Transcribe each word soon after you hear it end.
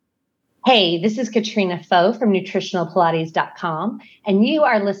Hey, this is Katrina Foe from nutritionalpilates.com, and you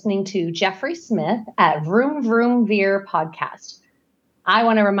are listening to Jeffrey Smith at Vroom Vroom Veer podcast. I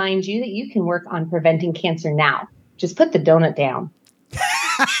want to remind you that you can work on preventing cancer now. Just put the donut down.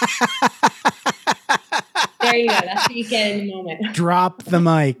 There you go. That's what you get in a moment. Drop the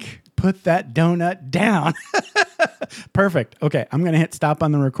mic. Put that donut down. Perfect. Okay, I'm going to hit stop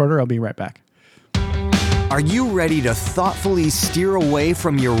on the recorder. I'll be right back. Are you ready to thoughtfully steer away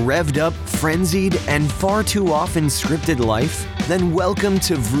from your revved up, frenzied, and far too often scripted life? Then welcome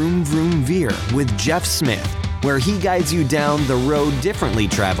to Vroom Vroom Veer with Jeff Smith, where he guides you down the road differently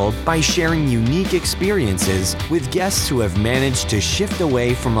traveled by sharing unique experiences with guests who have managed to shift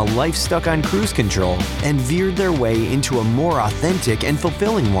away from a life stuck on cruise control and veered their way into a more authentic and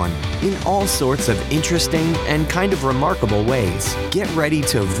fulfilling one in all sorts of interesting and kind of remarkable ways. Get ready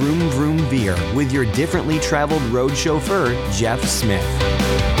to Vroom Vroom Veer with your differently traveled road chauffeur, Jeff Smith.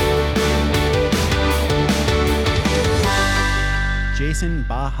 Jason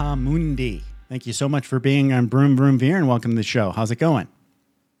Bahamundi. Thank you so much for being on Vroom Vroom Veer and welcome to the show. How's it going?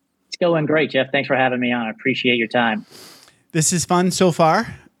 It's going great, Jeff. Thanks for having me on. I appreciate your time. This is fun so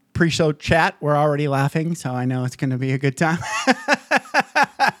far. Pre-show chat, we're already laughing, so I know it's going to be a good time.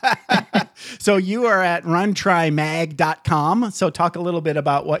 So you are at runtrymag.com. So talk a little bit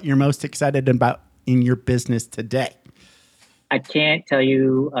about what you're most excited about in your business today. I can't tell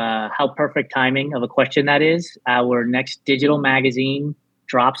you how perfect timing of a question that is. Our next digital magazine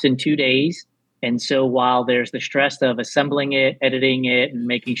drops in 2 days. And so while there's the stress of assembling it, editing it, and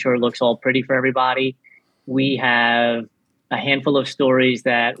making sure it looks all pretty for everybody, we have a handful of stories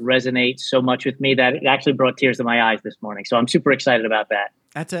that resonate so much with me that it actually brought tears to my eyes this morning. So I'm super excited about that.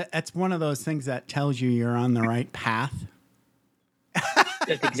 That's one of those things that tells you you're on the right path.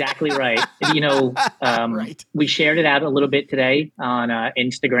 That's exactly right. Right. We shared it out a little bit today on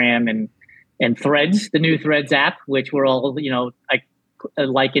Instagram and Threads, the new Threads app, which we're all,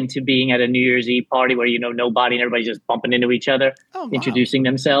 likened to being at a New Year's Eve party where, nobody and everybody's just bumping into each other, introducing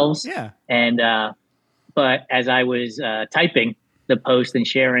themselves. Yeah. And, but as I was typing the post and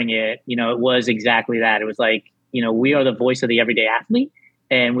sharing it, it was exactly that. It was like, we are the voice of the everyday athlete,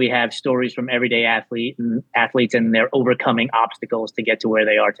 and we have stories from everyday athletes and they're overcoming obstacles to get to where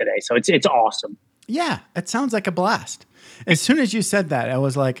they are today. So it's awesome. Yeah. It sounds like a blast. As soon as you said that, I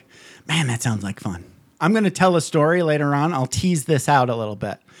was like, man, that sounds like fun. I'm going to tell a story later on. I'll tease this out a little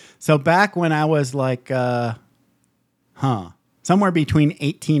bit. So back when I was like, somewhere between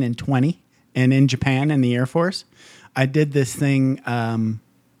 18 and 20 and in Japan in the Air Force, I did this thing.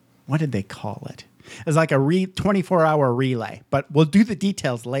 What did they call it? It was like a 24-hour relay, but we'll do the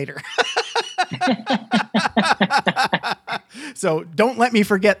details later. So don't let me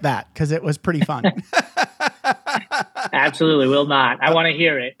forget that because it was pretty fun. Absolutely, will not. I want to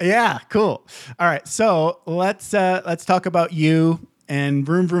hear it. Yeah, cool. All right, so let's talk about you. And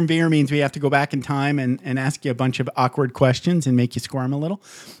Vroom Vroom Veer means we have to go back in time and ask you a bunch of awkward questions and make you squirm a little.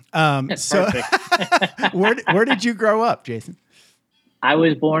 That's perfect. Where did you grow up, Jason? I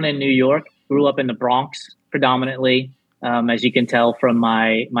was born in New York, grew up in the Bronx predominantly, as you can tell from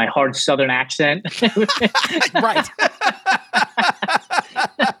my hard Southern accent. Right.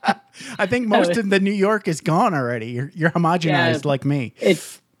 I think most of the New York is gone already. You're homogenized like me.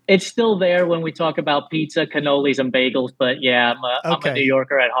 It's still there when we talk about pizza, cannolis, and bagels. But yeah, I'm a New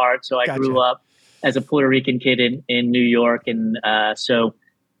Yorker at heart. So I grew up as a Puerto Rican kid in New York. And so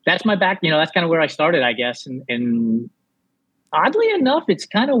that's my back. That's kind of where I started, I guess. And oddly enough, it's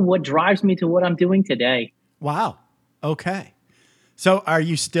kind of what drives me to what I'm doing today. Wow. Okay. So are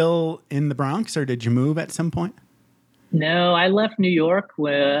you still in the Bronx or did you move at some point? No, I left New York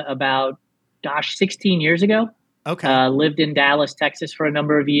about, 16 years ago. Okay. Lived in Dallas, Texas for a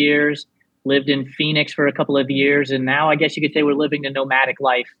number of years, lived in Phoenix for a couple of years. And now I guess you could say we're living a nomadic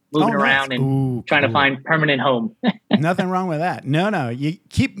life, moving around and trying to find permanent home. Nothing wrong with that. No. You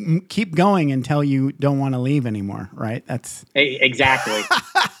keep going until you don't want to leave anymore, right? That's exactly.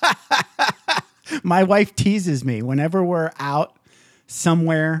 My wife teases me whenever we're out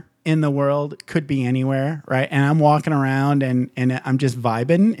somewhere in the world, could be anywhere, right? And I'm walking around and I'm just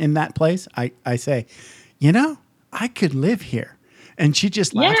vibing in that place. I say, I could live here. And she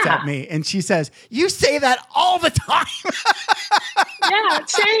just laughs at me and she says, you say that all the time. Yeah,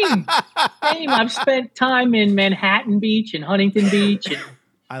 same. I've spent time in Manhattan Beach and Huntington Beach. And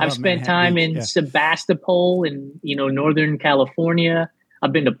I've spent time in Sebastopol and, Northern California.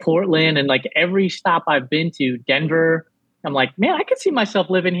 I've been to Portland and like every stop I've been to, Denver, I'm like, man, I could see myself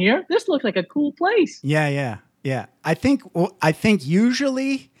living here. This looks like a cool place. Yeah. I think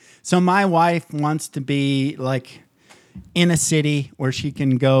usually, so my wife wants to be like, in a city where she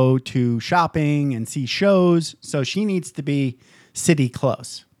can go to shopping and see shows. So she needs to be city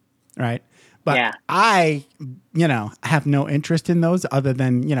close, right? But Yeah. I, have no interest in those other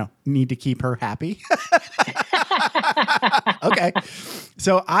than, need to keep her happy. Okay.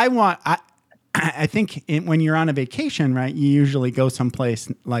 So I think when you're on a vacation, right, you usually go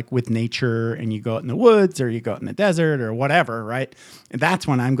someplace like with nature and you go out in the woods or you go out in the desert or whatever, right? And that's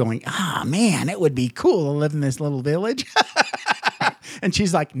when I'm going, man, it would be cool to live in this little village. And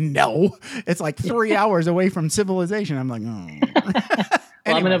she's like, no, it's like 3 hours away from civilization. I'm like, oh.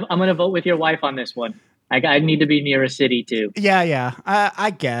 Well, Anyway. I'm gonna vote with your wife on this one. I need to be near a city too. Yeah.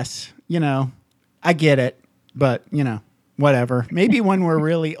 I guess, I get it, but whatever. Maybe when we're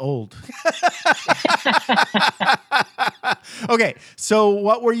really old. Okay. So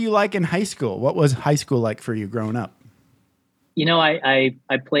what were you like in high school? What was high school like for you growing up? I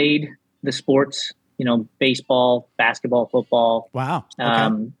played the sports, baseball, basketball, football. Wow. Okay.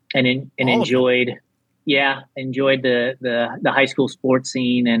 And All of them. enjoyed the high school sports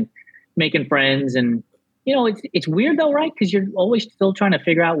scene and making friends. And it's weird though, right? Because you're always still trying to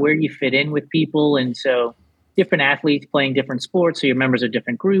figure out where you fit in with people, and so different athletes playing different sports, so you're members of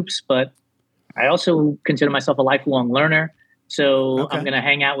different groups. But I also consider myself a lifelong learner, so Okay. I'm going to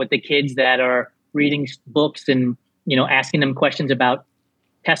hang out with the kids that are reading books and asking them questions about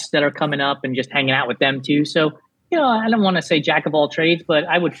tests that are coming up, and just hanging out with them too. So I don't want to say jack of all trades, but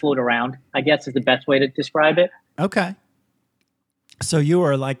I would float around, I guess, is the best way to describe it. Okay. So you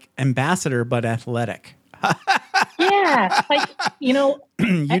were like ambassador, but athletic. Yeah. Like, You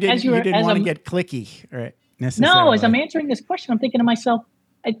didn't want to get clicky, right? Necessarily. no, as I'm answering this question, I'm thinking to myself,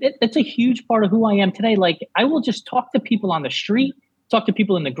 that's a huge part of who I am today. Like, I will just talk to people on the street, talk to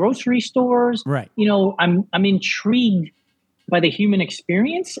people in the grocery stores. Right. I'm intrigued by the human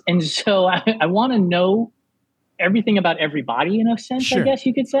experience. And so I want to know everything about everybody in a sense, Sure. I guess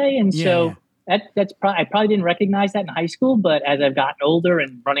you could say. And Yeah. I probably didn't recognize that in high school, but as I've gotten older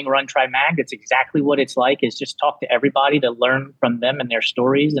and running Run Try Mag, that's exactly what it's like, is just talk to everybody to learn from them and their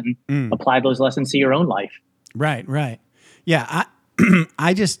stories and apply those lessons to your own life. Right. Yeah.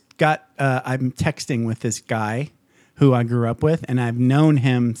 I just got, I'm texting with this guy who I grew up with, and I've known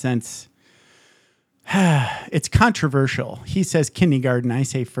him since, it's controversial. He says kindergarten. I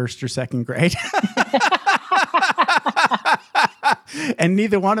say first or second grade. And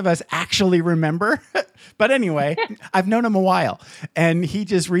neither one of us actually remember. But anyway, I've known him a while. And he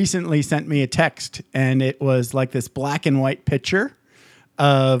just recently sent me a text, and it was like this black and white picture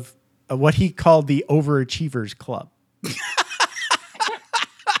of what he called the Overachievers Club.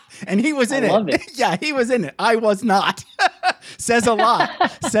 And he was in I love it. Yeah, he was in it. I was not. Says a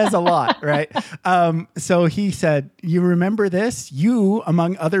lot, right? So he said, you remember this? You,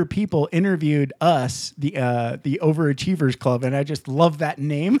 among other people, interviewed us, the Overachievers Club, and I just love that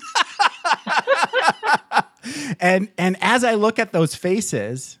name. And as I look at those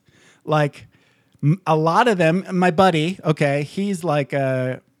faces, like a lot of them, my buddy, okay, he's like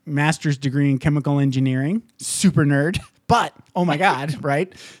a master's degree in chemical engineering, super nerd, but oh my God,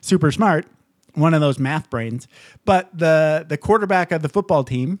 right? Super smart. One of those math brains. But the quarterback of the football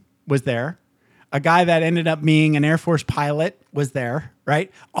team was there. A guy that ended up being an Air Force pilot was there, right?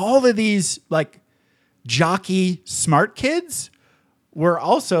 All of these like jockey smart kids were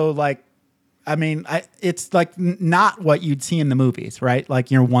also like, it's like not what you'd see in the movies, right?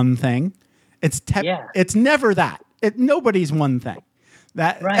 Like you're one thing. It's never that. Nobody's one thing.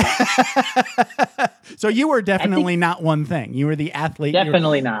 That Right. So you were definitely not one thing. You were the athlete.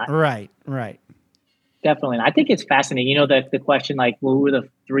 Definitely not. Right. Definitely not. I think it's fascinating. The question, like, who were the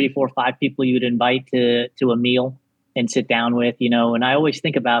 3, 4, 5 people you'd invite to a meal and sit down with, and I always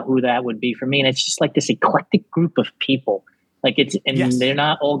think about who that would be for me. And it's just like this eclectic group of people. Like Yes. They're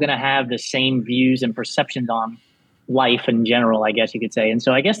not all going to have the same views and perceptions on life in general, I guess you could say. And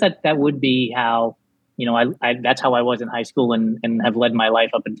so I guess that would be how, that's how I was in high school and have led my life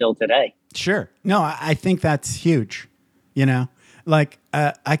up until today. Sure. No, I think that's huge. Like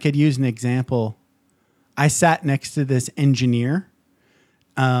I could use an example. I sat next to this engineer,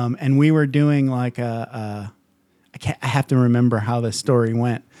 and we were doing like I have to remember how the story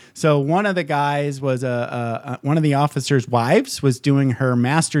went. So one of the guys was one of the officers' wives was doing her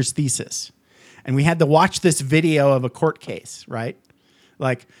master's thesis, and we had to watch this video of a court case, right?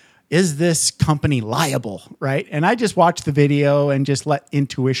 Like, is this company liable, right? And I just watched the video and just let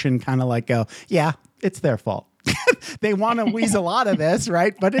intuition kind of like go, yeah, it's their fault. They want to weasel out of this,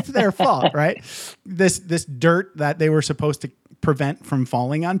 right? But it's their fault, right? This dirt that they were supposed to prevent from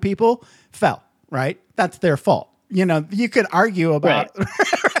falling on people fell, right? That's their fault. You could argue about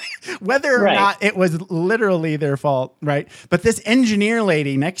whether or Right. not it was literally their fault, right? But this engineer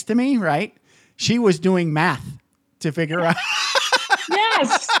lady next to me, right? She was doing math to figure out.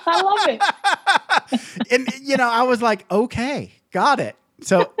 Yes, I love it. And, I was like, okay, got it.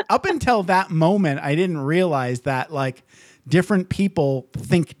 So up until that moment, I didn't realize that like different people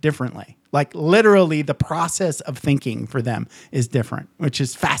think differently. Like literally the process of thinking for them is different, which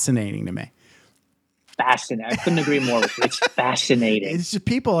is fascinating to me. Fascinating. I couldn't agree more with you. It's fascinating. It's just,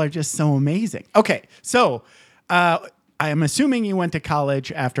 people are just so amazing. Okay. So I am assuming you went to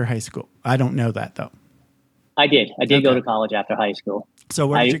college after high school. I don't know that though. I did. I did Okay. go to college after high school. So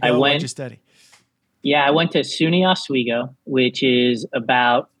where did you go? What did you study? Yeah, I went to SUNY Oswego, which is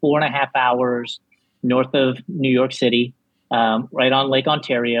about 4.5 hours north of New York City, right on Lake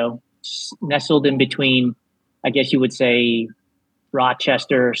Ontario, nestled in between, I guess you would say,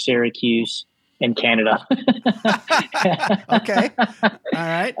 Rochester, Syracuse, and Canada. Okay. All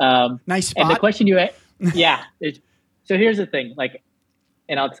right. Nice spot. And the question yeah. So here's the thing,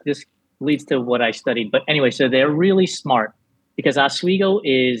 this leads to what I studied. But anyway, so they're really smart because Oswego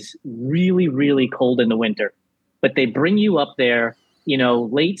is really, really cold in the winter. But they bring you up there,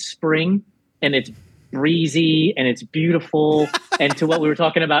 late spring, and it's breezy and it's beautiful. And to what we were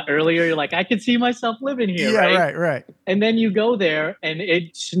talking about earlier, you're like, I can see myself living here. Yeah, right. And then you go there and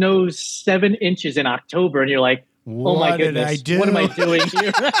it snows 7 inches in October, and you're like, oh my goodness, what am I doing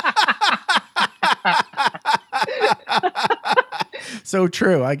here? So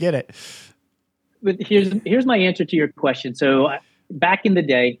true. I get it. But here's my answer to your question. So back in the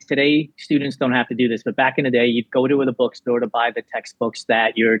day, today students don't have to do this, but back in the day, you'd go to the bookstore to buy the textbooks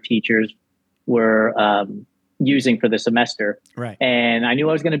that your teachers were using for the semester. Right. And I knew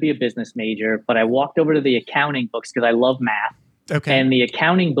I was going to be a business major, but I walked over to the accounting books because I love math. Okay. And the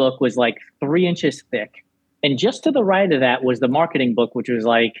accounting book was like 3 inches thick. And just to the right of that was the marketing book, which was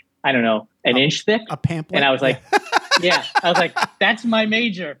like, I don't know, an inch thick. A pamphlet. And I was like, I was like, that's my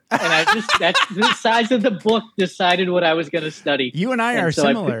major. And that's the size of the book decided what I was going to study. You and I are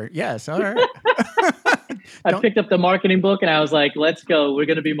similar. Yes. All right. I picked up the marketing book and I was like, let's go. We're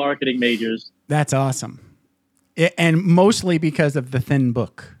going to be marketing majors. That's awesome. And mostly because of the thin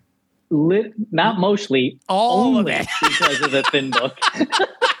book. Not mostly. All of only it. because of the thin book.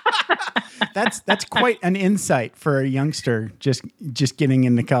 That's quite an insight for a youngster just getting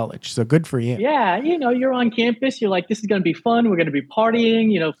into college. So good for you. Yeah, you're on campus. You're like, this is going to be fun. We're going to be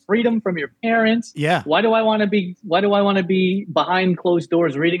partying. Freedom from your parents. Yeah. Why do I want to be behind closed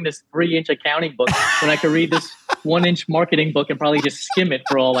doors reading this 3-inch accounting book when I could read this 1-inch marketing book and probably just skim it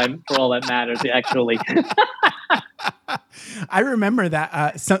for all that matters? Actually. I remember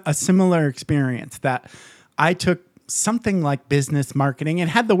that a similar experience that I took something like business marketing. It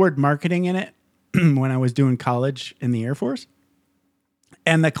had the word marketing in it when I was doing college in the Air Force.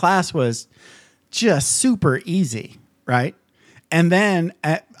 And the class was just super easy, right? And then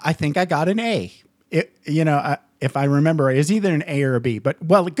I think I got an A. If I remember, it was either an A or a B, but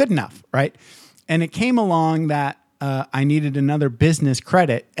good enough, right? And it came along that I needed another business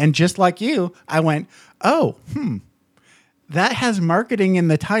credit. And just like you, I went, that has marketing in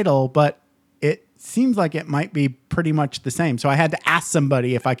the title, but it seems like it might be pretty much the same. So I had to ask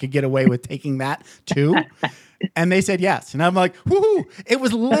somebody if I could get away with taking that too. And they said yes. And I'm like, woohoo, it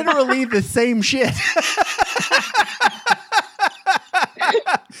was literally the same shit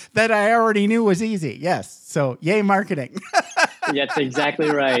that I already knew was easy. Yes. So yay, marketing. That's exactly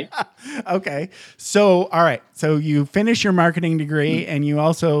right. Okay. So, all right. So you finish your marketing degree and you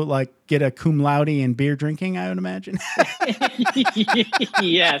also get a cum laude in beer drinking, I would imagine.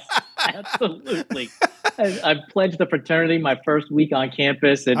 Yes, absolutely. I pledged the fraternity my first week on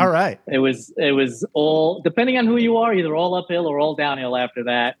campus. And all right. It was all, depending on who you are, either all uphill or all downhill after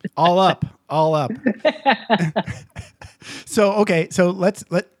that. All up. So, okay. So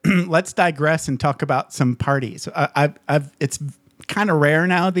let's digress and talk about some parties. It's kind of rare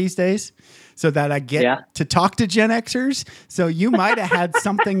now these days so that I get to talk to Gen Xers. So you might have had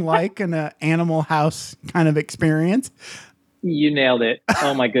something like an Animal House kind of experience. You nailed it.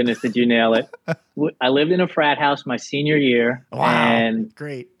 Oh my goodness, did you nail it? I lived in a frat house my senior year. Wow. And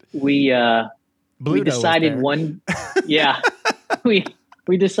great. We decided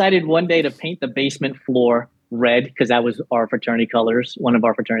we decided one day to paint the basement floor red because that was our fraternity colors, one of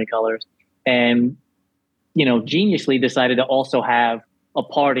our fraternity colors. And geniusly decided to also have a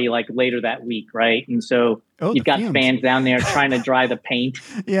party later that week, right? And so you've got fans down there trying to dry the paint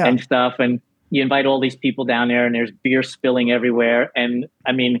and stuff, and you invite all these people down there, and there's beer spilling everywhere. And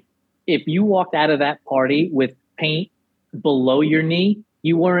I mean, if you walked out of that party with paint below your knee,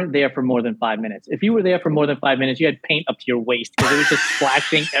 you weren't there for more than 5 minutes. If you were there for more than 5 minutes, you had paint up to your waist because it was just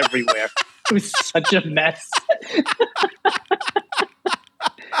splashing everywhere. It was such a mess.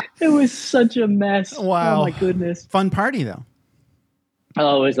 It was such a mess. Wow. Oh my goodness. Fun party though.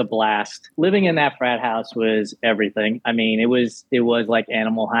 Oh, it was a blast. Living in that frat house was everything. I mean, it was like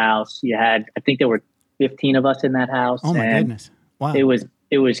Animal House. You had, I think there were 15 of us in that house. Oh my goodness. Wow. It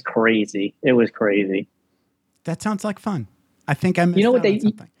was crazy. It was crazy. That sounds like fun. I think I missed You know what out on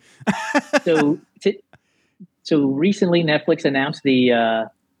something. So recently Netflix announced the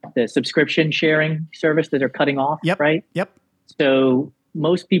subscription sharing service that they're cutting off, Yep. right? Yep. So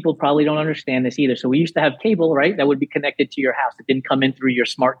most people probably don't understand this either. So we used to have cable, right? That would be connected to your house. It didn't come in through your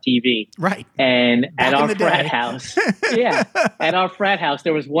smart TV. Right. And Back at in our the frat day. house, at our frat house,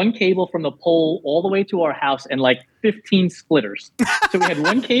 there was one cable from the pole all the way to our house and like 15 splitters. So we had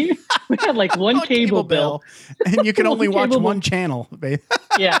one cable. We had like one cable bill. And you can only watch cable one bill. channel. Babe.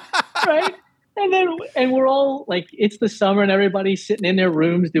 Yeah. Right. And we're all like, it's the summer and everybody's sitting in their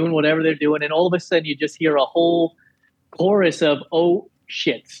rooms doing whatever they're doing. And all of a sudden you just hear a whole chorus of, oh,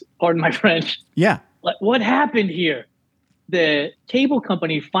 shits, pardon my French. Yeah. Like, what happened here? The cable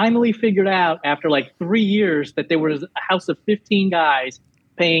company finally figured out after like 3 years that there was a house of 15 guys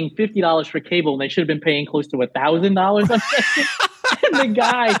paying $50 for cable, and they should have been paying close to $1,000 and the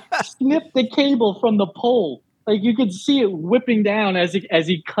guy snipped the cable from the pole. Like you could see it whipping down as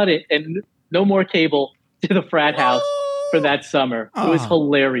he cut it, and no more cable to the frat house for that summer. It was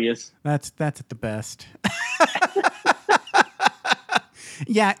hilarious. That's the best.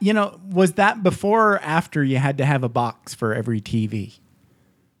 Yeah, was that before or after you had to have a box for every TV?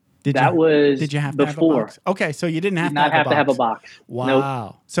 Did you have before. to have a box? Okay, so you didn't have to have a box. Wow.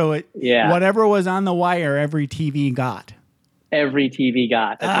 Nope. So whatever was on the wire, every TV got. Every TV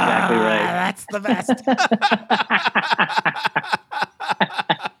got. That's exactly right. That's the best.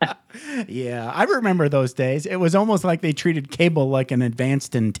 Yeah, I remember those days. It was almost like they treated cable like an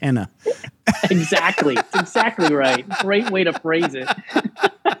advanced antenna. Exactly. That's exactly right. Great way to phrase it.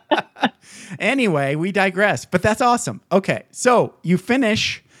 Anyway, we digress, but that's awesome. Okay, so you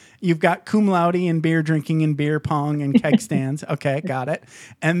finish. You've got cum laude and beer drinking and beer pong and keg stands. Okay, got it.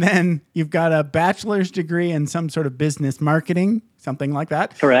 And then you've got a bachelor's degree in some sort of business marketing, something like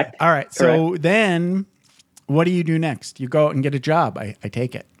that. Correct. All right, so then what do you do next? You go out and get a job, I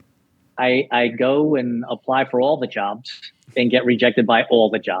take it. I go and apply for all the jobs and get rejected by all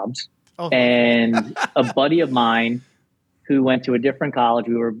the jobs. Oh. And a buddy of mine who went to a different college,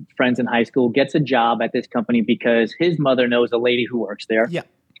 we were friends in high school, gets a job at this company because his mother knows a lady who works there. Yeah.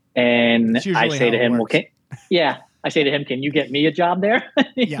 And I say to him, I say to him, can you get me a job there?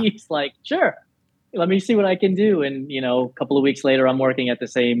 Yeah. He's like, sure, let me see what I can do. And, a couple of weeks later, I'm working at the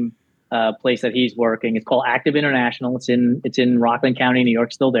same place that he's working. It's called Active International. It's in Rockland County, New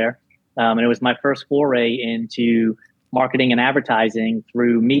York, still there. And it was my first foray into marketing and advertising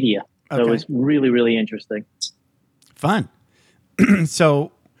through media. So It was really, really interesting. Fun.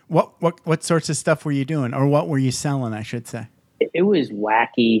 So what sorts of stuff were you doing, or what were you selling, I should say? It was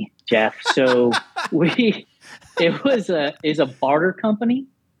wacky, Jeff. So is a barter company,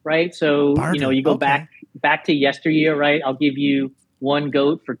 right? So, Barter. you go back to yesteryear, right? I'll give you one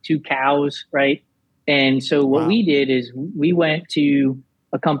goat for 2 cows, right? And so what we did is we went to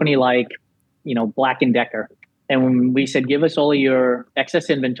a company like, Black & Decker. And when we said, give us all of your excess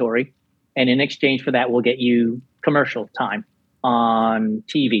inventory, and in exchange for that, we'll get you commercial time on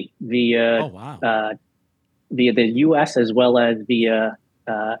TV via the U.S. as well as via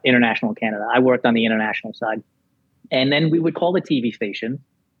international Canada. I worked on the international side. And then we would call the TV station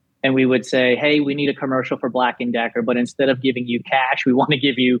and we would say, hey, we need a commercial for Black & Decker, but instead of giving you cash, we want to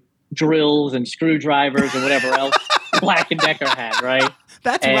give you drills and screwdrivers and whatever else Black & Decker had, right?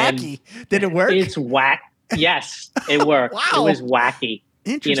 That's wacky. Did it work? It's whack. Yes, it worked. Wow. It was wacky.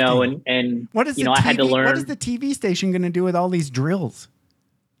 Interesting. And what is I had to learn. What is the TV station going to do with all these drills?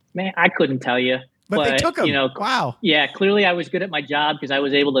 Man, I couldn't tell you. But they took them. Wow. Yeah, clearly I was good at my job because I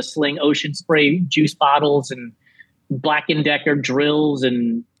was able to sling ocean spray juice bottles and Black & Decker drills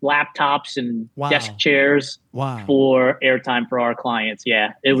and laptops and desk chairs for airtime for our clients.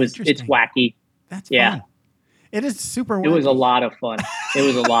 Yeah, it's wacky. That's fun. It is super wacky. It was a lot of fun.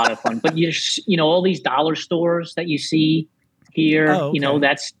 But all these dollar stores that you see here,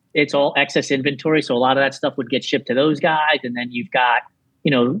 it's all excess inventory. So a lot of that stuff would get shipped to those guys. And then you've got,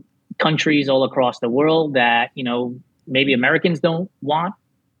 countries all across the world that, maybe Americans don't want.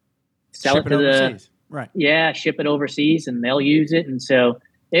 Sell it to overseas. Right. Yeah, ship it overseas and they'll use it. And so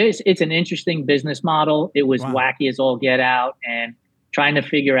it's an interesting business model. It was wacky as all get out, and trying to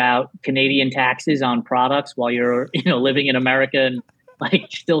figure out Canadian taxes on products while you're, living in America and like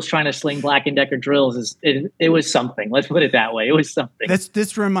still trying to sling Black & Decker drills. It was something. Let's put it that way. It was something.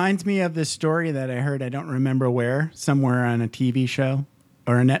 This reminds me of this story that I heard. I don't remember where, somewhere on a TV show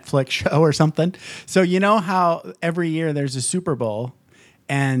or a Netflix show or something. So you know how every year there's a Super Bowl,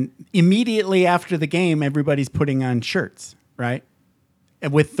 and immediately after the game, everybody's putting on shirts, right?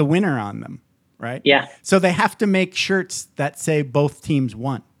 With the winner on them, right? Yeah. So they have to make shirts that say both teams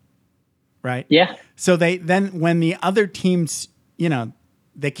won, right? Yeah. So when the other teams,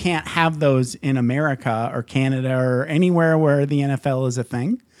 they can't have those in America or Canada or anywhere where the NFL is a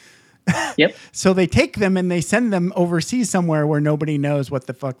thing. Yep. So they take them and they send them overseas somewhere where nobody knows what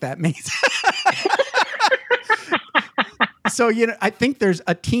the fuck that means. So, I think there's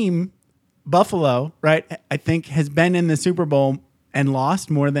a team, Buffalo, right? I think has been in the Super Bowl and lost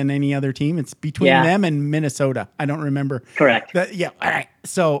more than any other team. It's between them and Minnesota. I don't remember. Correct. All right.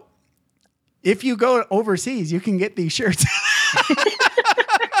 So if you go overseas, you can get these shirts.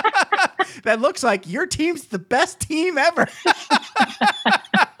 That looks like your team's the best team ever.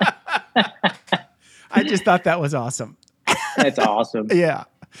 I just thought that was awesome. That's awesome. Yeah.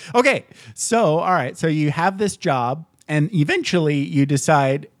 Okay. So, all right. So you have this job and eventually you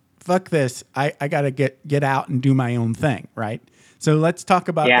decide, fuck this. I got to get out and do my own thing. Right. So let's talk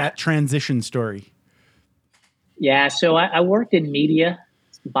about that transition story. Yeah. So I worked in media,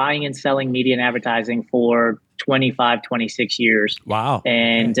 buying and selling media and advertising for 25, 26 years. Wow.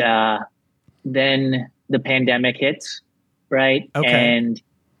 And then the pandemic hits, right? Okay. And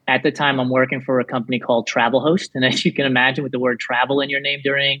at the time, I'm working for a company called Travel Host. And as you can imagine, with the word travel in your name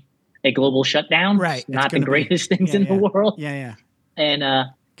during a global shutdown, right. Not the greatest things in the world. Yeah. And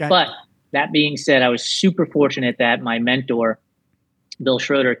but that being said, I was super fortunate that my mentor, Bill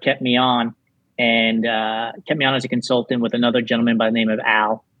Schroeder, kept me on as a consultant with another gentleman by the name of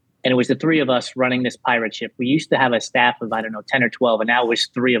Al. And it was the three of us running this pirate ship. We used to have a staff of, 10 or 12, and now it was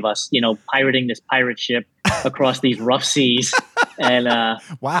three of us, pirating this pirate ship across these rough seas. And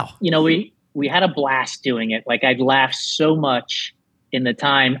wow, we had a blast doing it. Like, I'd laughed so much in the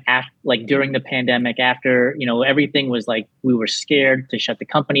time after, like during the pandemic, after, everything was like, we were scared to shut the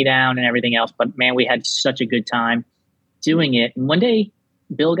company down and everything else. But man, we had such a good time doing it. And one day,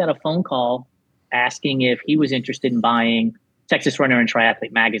 Bill got a phone call asking if he was interested in buying Texas Runner and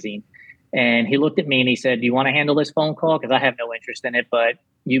Triathlete magazine. And he looked at me and he said, "Do you want to handle this phone call? Because I have no interest in it, but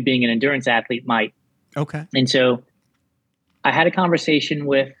you being an endurance athlete might." Okay. And so I had a conversation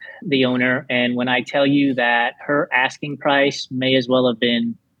with the owner. And when I tell you that her asking price may as well have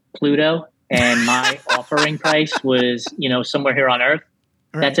been Pluto and my offering price was, somewhere here on Earth,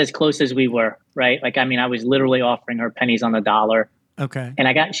 right. That's as close as we were, right? Like, I was literally offering her pennies on the dollar. Okay.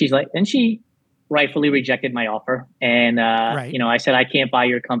 And she rightfully rejected my offer. And, right. I said, "I can't buy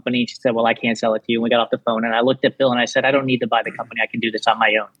your company." She said, "Well, I can't sell it to you." And we got off the phone and I looked at Bill and I said, "I don't need to buy the company. I can do this on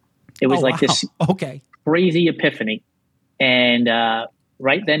my own." It was this crazy epiphany. And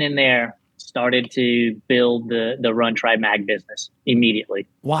right then and there started to build the Run Try Mag business immediately.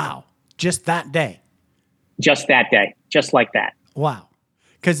 Wow. Just that day. Just that day. Just like that. Wow.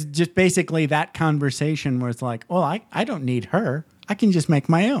 Because just basically that conversation was like, well, I don't need her. I can just make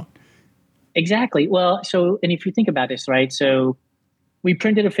my own. Exactly. Well, and if you think about this, right? So we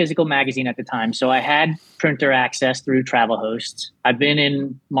printed a physical magazine at the time. So I had printer access through Travel Hosts. I've been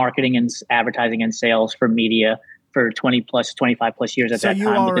in marketing and advertising and sales for media for 25 plus years at that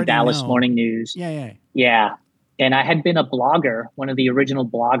time with the Dallas Morning News. Yeah. And I had been a blogger, one of the original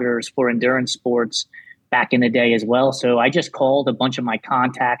bloggers for endurance sports back in the day as well. So I just called a bunch of my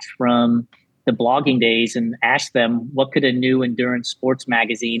contacts from the blogging days and asked them, what could a new endurance sports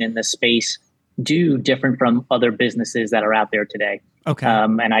magazine in this space do different from other businesses that are out there today? Okay.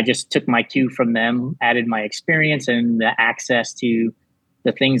 And I just took my cue from them, added my experience and the access to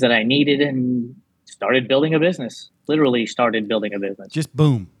the things that I needed, and started building a business. Literally started building a business. Just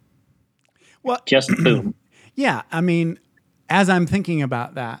boom. Well, just boom. Yeah. As I'm thinking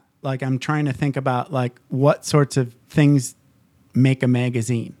about that, like I'm trying to think about like what sorts of things make a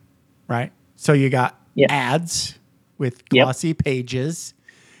magazine, right? So you got ads with glossy pages.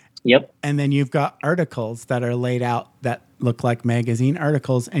 Yep. And then you've got articles that are laid out that look like magazine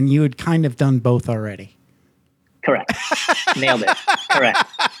articles, and you had kind of done both already. Correct. Nailed it. Correct.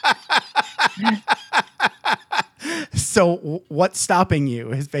 So what's stopping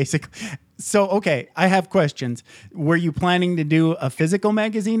you is basically... So, okay, I have questions. Were you planning to do a physical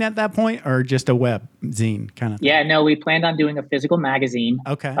magazine at that point or just a web zine kind of thing? Yeah, no, we planned on doing a physical magazine.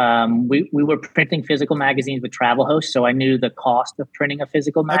 Okay. We were printing physical magazines with Travel Host, so I knew the cost of printing a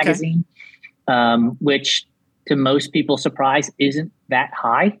physical magazine, which to most people's surprise isn't that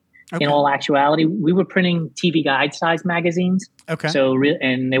high. In all actuality, we were printing TV guide size magazines. Okay.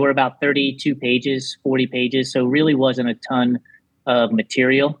 And they were about 32 pages, 40 pages. So really wasn't a ton of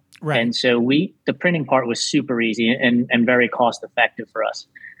material. Right. And so the printing part was super easy and very cost effective for us.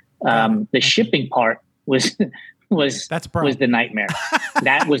 The shipping part was the nightmare.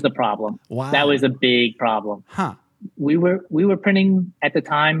 That was the problem. Wow. That was a big problem. Huh. We were printing at the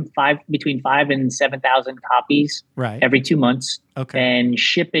time between 5,000 and 7,000 copies every 2 months. Okay. And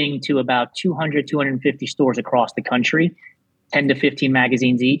shipping to about 250 stores across the country, 10 to 15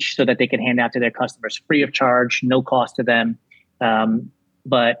 magazines each, so that they could hand out to their customers free of charge, no cost to them.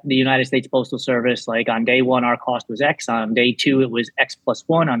 But the United States Postal Service, like on day 1, our cost was X. On day 2, it was X plus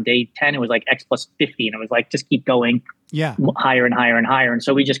 1. On day 10, it was like X plus 50. And it was like, just keep going higher and higher and higher. And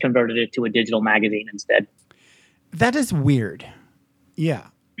so we just converted it to a digital magazine instead. That is weird. Yeah.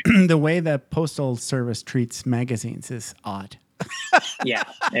 The way the Postal Service treats magazines is odd. Yeah.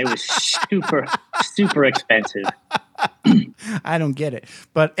 It was super, super expensive. I don't get it.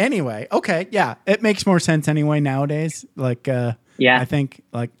 But anyway, okay. Yeah. It makes more sense anyway nowadays. Like, I think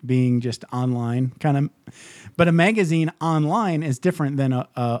like being just online kind of, but a magazine online is different than a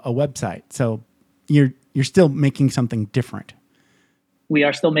website. So you're still making something different. We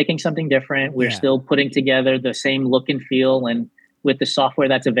are still making something different. We're still putting together the same look and feel. And with the software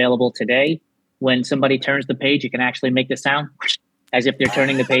that's available today, when somebody turns the page, you can actually make the sound as if they're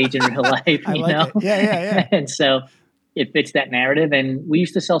turning the page in real life. You know? Yeah. And so it fits that narrative. And we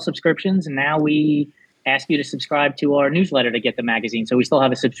used to sell subscriptions, and now we ask you to subscribe to our newsletter to get the magazine. So we still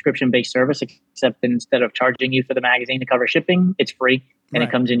have a subscription-based service, except instead of charging you for the magazine to cover shipping, it's free. And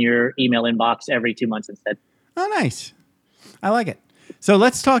it comes in your email inbox every 2 months instead. Oh, nice. I like it. So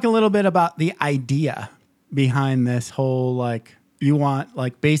let's talk a little bit about the idea behind this whole, like, you want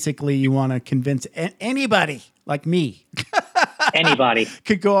to convince anybody like me. Anybody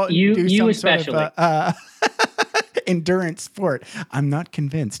could go out and do some especially. sort of endurance sport. I'm not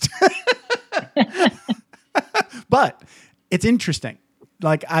convinced. But it's interesting.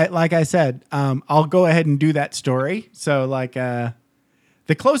 Like I said, I'll go ahead and do that story. So like the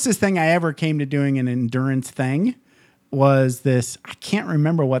closest thing I ever came to doing an endurance thing was this. I can't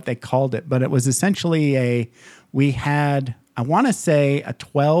remember what they called it, but it was essentially we had, I want to say, a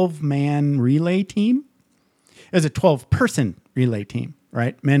 12-man relay team. It was a 12-person relay team,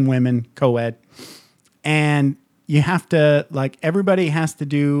 right? Men, women, co-ed. And you have to, like, everybody has to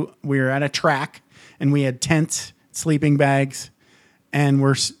do, we were at a track and we had tents, sleeping bags, and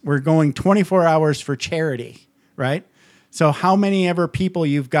we're going 24 hours for charity, right? So how many ever people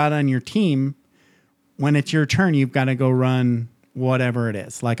you've got on your team, when it's your turn, you've got to go run whatever it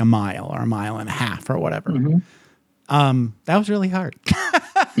is, like a mile or a mile and a half or whatever. Mm-hmm. That was really hard.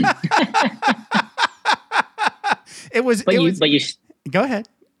 Go ahead.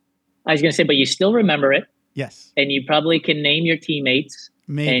 I was going to say, but you still remember it. Yes. And you probably can name your teammates.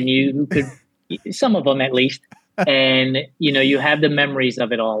 Maybe. And you could, some of them at least. And, you have the memories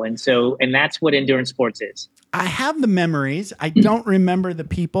of it all. And that's what endurance sports is. I have the memories. I don't remember the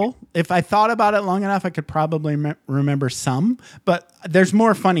people. If I thought about it long enough, I could probably remember some, but there's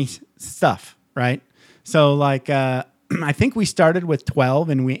more funny stuff, right? So like, I think we started with 12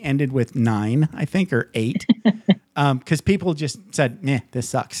 and we ended with 9, I think, or 8. Because people just said, this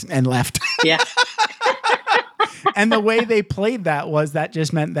sucks, and left. Yeah. And the way they played that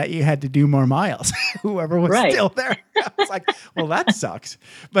just meant that you had to do more miles. Whoever was still there. I was like, well, that sucks.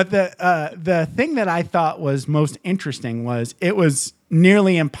 But the thing that I thought was most interesting was it was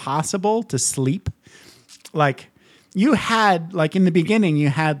nearly impossible to sleep. Like you had, like in the beginning, you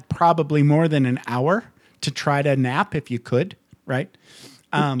had probably more than an hour to try to nap if you could, right?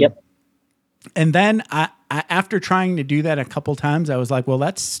 Yep. And then after trying to do that a couple times, I was like, well,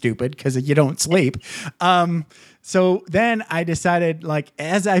 that's stupid because you don't sleep. So then I decided, like,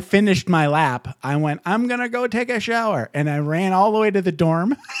 as I finished my lap, I went, I'm going to go take a shower. And I ran all the way to the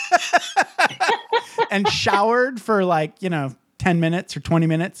dorm and showered for 10 minutes or 20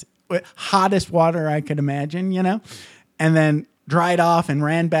 minutes with hottest water I could imagine, and then dried off and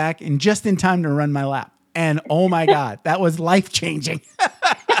ran back and just in time to run my lap. And oh my God, that was life-changing.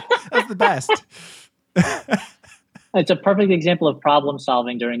 That was the best. It's a perfect example of problem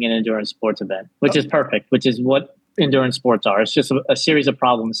solving during an endurance sports event, which is perfect, which is what endurance sports are. It's just a series of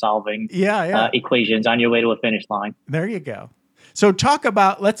problem solving equations on your way to a finish line. There you go. So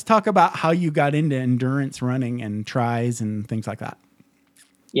let's talk about how you got into endurance running and tries and things like that.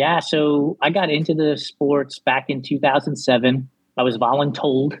 Yeah. So I got into the sports back in 2007. I was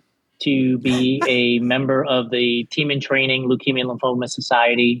voluntold to be a member of the Team in Training Leukemia and Lymphoma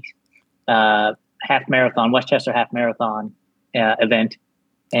Society half marathon, Westchester half marathon event.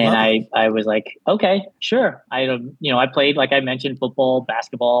 And I was like, okay, sure. I played, like I mentioned, football,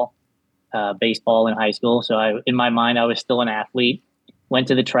 basketball, baseball in high school. So in my mind, I was still an athlete. Went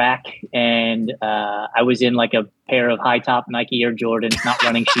to the track, and I was in like a pair of high top Nike Air Jordans, not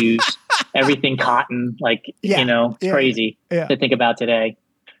running shoes, everything cotton, it's crazy to think about today.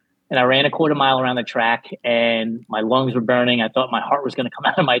 And I ran a quarter mile around the track, and my lungs were burning. I thought my heart was going to come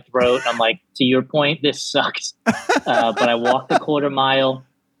out of my throat. I'm like, to your point, this sucks. But I walked a quarter mile.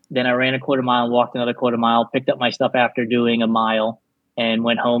 Then I ran a quarter mile, walked another quarter mile, picked up my stuff after doing a mile, and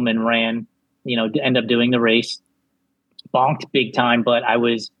went home and ran, end up doing the race. Bonked big time, but I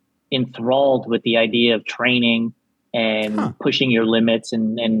was enthralled with the idea of training and pushing your limits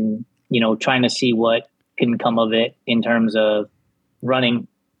and trying to see what can come of it in terms of running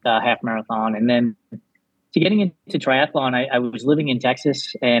half marathon. And then to getting into triathlon, I was living in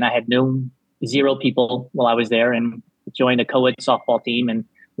Texas, and I had known zero people while I was there, and joined a co-ed softball team. And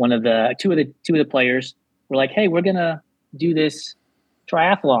two of the players were like, "Hey, we're gonna do this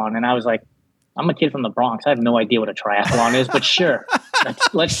triathlon," and I was like, I'm a kid from the Bronx. I have no idea what a triathlon is, but sure,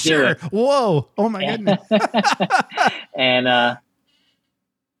 let's do it. Whoa! Oh my goodness! And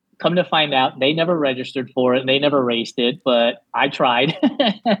come to find out, they never registered for it. They never raced it, but I tried.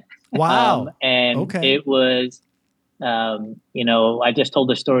 Wow! It was, I just told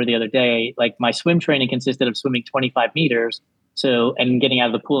the story the other day. Like, my swim training consisted of swimming 25 meters. And getting out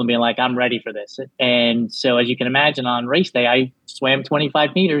of the pool and being like, I'm ready for this. And so, as you can imagine, on race day, I swam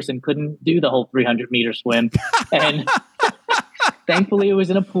 25 meters and couldn't do the whole 300-meter swim. And thankfully, it was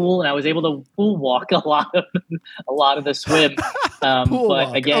in a pool, and I was able to pool walk a lot of the swim. But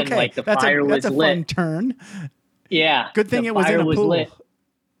walk. Again, like the fire was lit. Fun turn. Yeah. Good thing it was in a pool. Lit.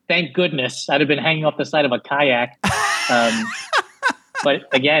 Thank goodness. I'd have been hanging off the side of a kayak. But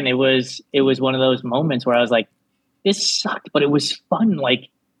again, it was one of those moments where I was like, this sucked, but it was fun. Like,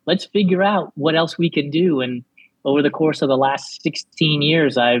 let's figure out what else we can do. And over the course of the last 16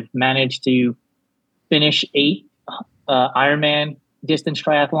 years, I've managed to finish 8 Ironman distance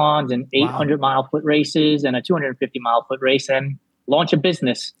triathlons and 800-mile foot races and a 250-mile foot race, and launch a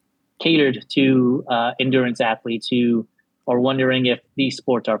business catered to endurance athletes who are wondering if these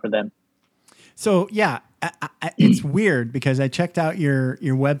sports are for them. So, yeah. It's weird because I checked out your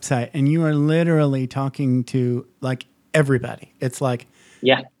website, and you are literally talking to like everybody. It's like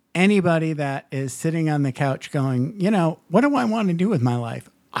anybody that is sitting on the couch going, what do I want to do with my life?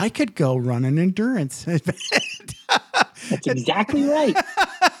 I could go run an endurance event. That's exactly right.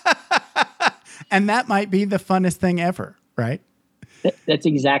 And that might be the funnest thing ever, right? That's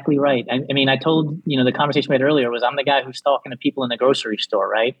exactly right. I mean, I told, the conversation we had earlier was I'm the guy who's talking to people in the grocery store,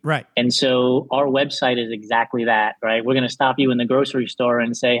 right? Right. And so our website is exactly that, right? We're going to stop you in the grocery store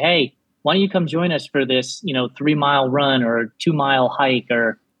and say, hey, why don't you come join us for this, 3-mile run or 2-mile hike,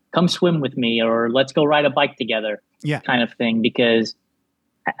 or come swim with me, or let's go ride a bike together, kind of thing. Because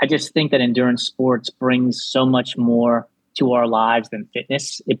I just think that endurance sports brings so much more to our lives than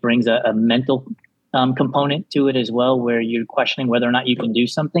fitness. It brings a mental component to it as well, where you're questioning whether or not you can do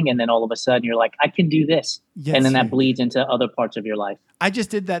something, and then all of a sudden you're like, I can do this. Yes, and then that bleeds into other parts of your life. I just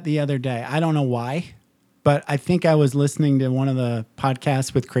did that the other day. I don't know why, but I think I was listening to one of the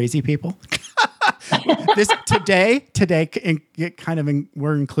podcasts with crazy people. Today,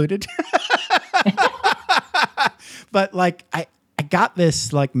 we're included. But like, I got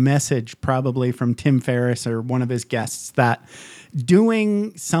this like message probably from Tim Ferriss or one of his guests that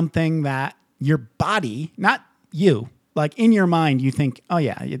doing something that your body, not you, like in your mind, you think, oh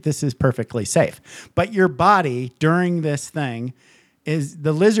yeah, this is perfectly safe. But your body during this thing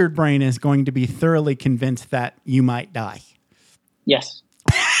the lizard brain is going to be thoroughly convinced that you might die. Yes.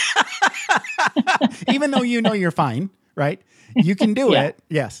 Even though you're fine, right? You can do it.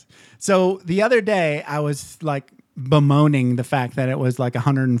 Yes. So the other day I was like bemoaning the fact that it was like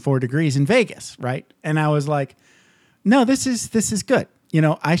 104 degrees in Vegas, right? And I was like, no, this is good.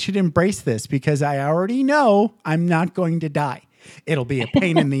 I should embrace this because I already know I'm not going to die. It'll be a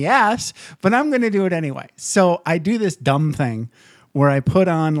pain in the ass, but I'm going to do it anyway. So I do this dumb thing where I put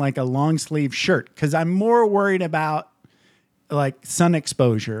on like a long sleeve shirt because I'm more worried about like sun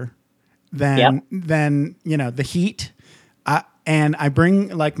exposure than the heat. And I bring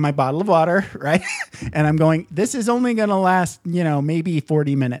like my bottle of water, right? And I'm going, this is only going to last, maybe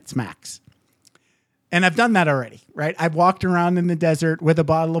 40 minutes max. And I've done that already, right? I've walked around in the desert with a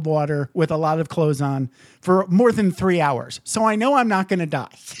bottle of water with a lot of clothes on for more than 3 hours. So I know I'm not going to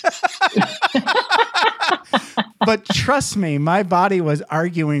die. But trust me, my body was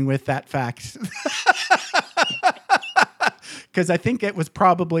arguing with that fact. because I think it was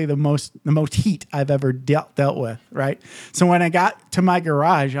probably the most heat I've ever dealt with, right? So when I got to my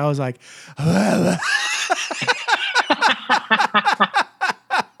garage, I was like,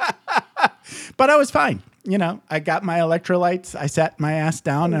 but I was fine. You know, I got my electrolytes. I sat my ass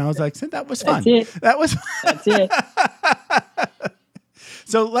down, and I was like, that was fun. That's it. That was That's it.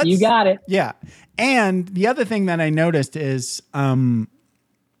 So You got it. Yeah. And the other thing that I noticed is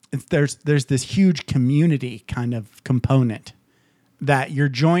there's this huge community kind of component that you're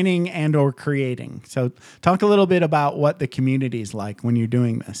joining and or creating. So talk a little bit about what the community is like when you're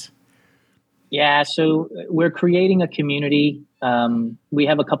doing this. Yeah, so we're creating a community. We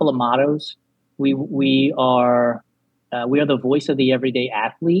have a couple of mottos. We are the voice of the everyday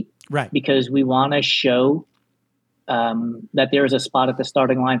athlete, right? Because we want to show that there is a spot at the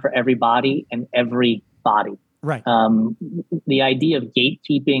starting line for everybody and every body. Right. The idea of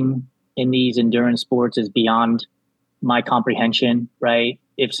gatekeeping in these endurance sports is beyond my comprehension, right?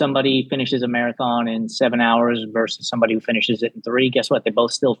 If somebody finishes a marathon in 7 hours versus somebody who finishes it in 3, guess what? They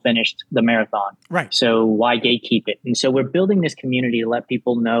both still finished the marathon. Right. So why gatekeep it? And so we're building this community to let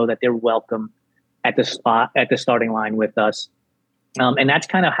people know that they're welcome at the starting line with us. And that's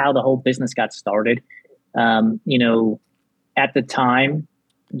kind of how the whole business got started. At the time,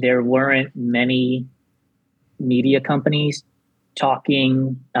 there weren't many media companies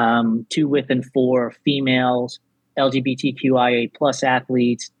talking to, with, and for females, LGBTQIA plus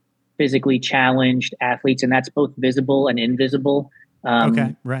athletes, physically challenged athletes, and that's both visible and invisible.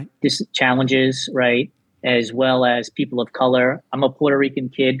 Okay, right. Challenges, right, as well as people of color. I'm a Puerto Rican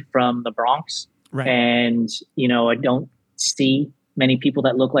kid from the Bronx, right. And I don't see many people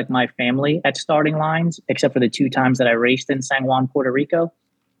that look like my family at starting lines, except for the 2 times that I raced in San Juan, Puerto Rico.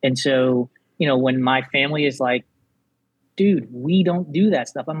 And so, when my family is like, dude, we don't do that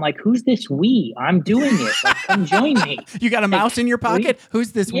stuff. I'm like, who's this we? I'm doing it. Like, come join me. You got a mouse in your pocket?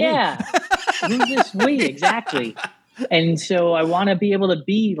 Who's this we? Yeah. Who's this we? Exactly. And so I want to be able to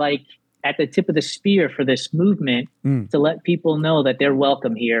be like at the tip of the spear for this movement to let people know that they're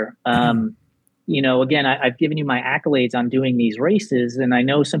welcome here. Again, I've given you my accolades on doing these races, and I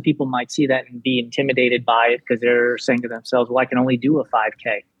know some people might see that and be intimidated by it because they're saying to themselves, well, I can only do a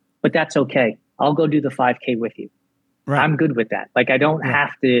 5K, but that's okay. I'll go do the 5K with you. Right. I'm good with that. Like, I don't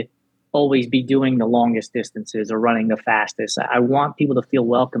have to always be doing the longest distances or running the fastest. I want people to feel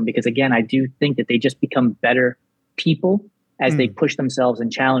welcome because, again, I do think that they just become better people as they push themselves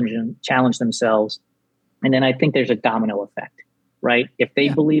and challenge themselves. And then I think there's a domino effect, right? If they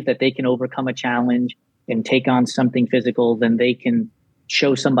believe that they can overcome a challenge and take on something physical, then they can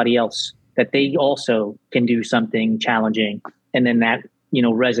show somebody else that they also can do something challenging. And then that,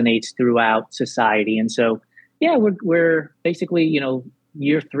 resonates throughout society. And so, yeah, we're basically,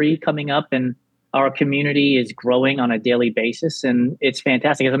 year 3 coming up, and our community is growing on a daily basis, and it's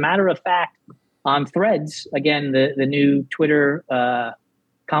fantastic. As a matter of fact, on Threads, again, the new Twitter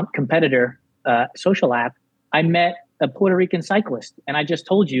competitor social app, I met a Puerto Rican cyclist, and I just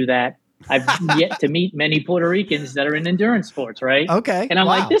told you that I've yet to meet many Puerto Ricans that are in endurance sports, right? Okay. And I'm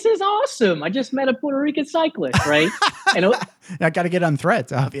like, this is awesome. I just met a Puerto Rican cyclist, right? And I got to get on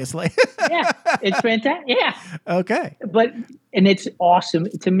Threads, obviously. Yeah, it's fantastic. Yeah. Okay. And it's awesome.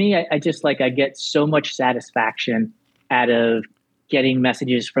 To me, I just I get so much satisfaction out of getting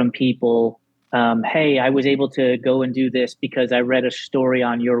messages from people. Hey, I was able to go and do this because I read a story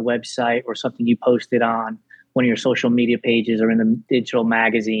on your website or something you posted on one of your social media pages or in the digital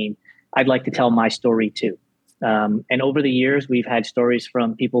magazine. I'd like to tell my story too. And over the years, we've had stories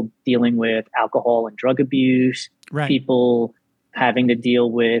from people dealing with alcohol and drug abuse, right. People having to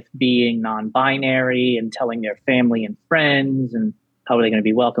deal with being non-binary and telling their family and friends and how are they going to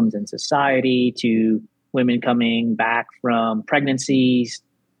be welcomed in society, to women coming back from pregnancies,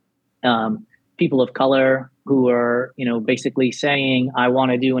 people of color who are, basically saying, I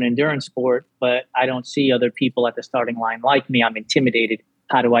want to do an endurance sport, but I don't see other people at the starting line like me. I'm intimidated.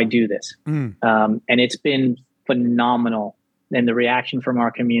 How do I do this? And it's been phenomenal. And the reaction from our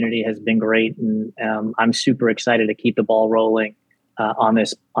community has been great. And I'm super excited to keep the ball rolling on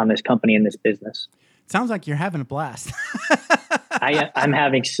this company and this business. Sounds like you're having a blast. I'm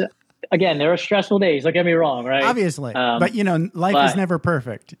having, again, there are stressful days. Don't get me wrong, right? Obviously. But, life is never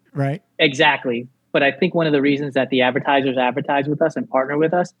perfect, right? Exactly. But I think one of the reasons that the advertisers advertise with us and partner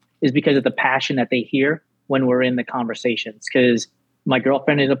with us is because of the passion that they hear when we're in the conversations. Because my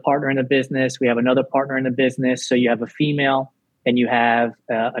girlfriend is a partner in the business. We have another partner in the business. So you have a female and you have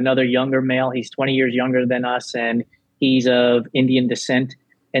another younger male. He's 20 years younger than us and he's of Indian descent.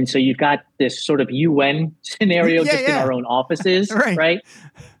 And so you've got this sort of UN scenario in our own offices, right?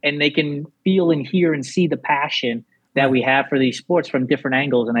 And they can feel and hear and see the passion that we have for these sports from different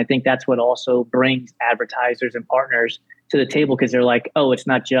angles. And I think that's what also brings advertisers and partners to the table, because they're like, oh, it's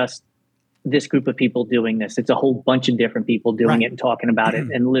not just this group of people doing this. It's a whole bunch of different people doing it and talking about it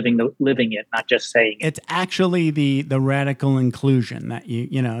and living it, not just saying it. It's actually the radical inclusion that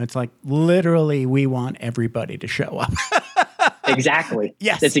it's like literally we want everybody to show up. Exactly.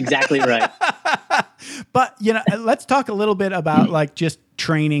 Yes. That's exactly right. But, let's talk a little bit about like just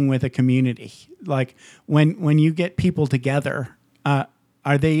training with a community. Like when you get people together,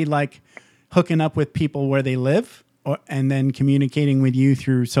 are they like hooking up with people where they live? And then communicating with you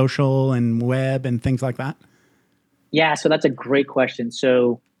through social and web and things like that? Yeah, so that's a great question.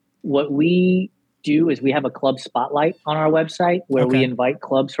 So what we do is we have a club spotlight on our website where we invite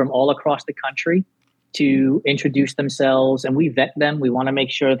clubs from all across the country to introduce themselves, and we vet them. We want to make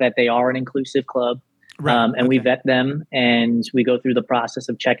sure that they are an inclusive club. We vet them, and we go through the process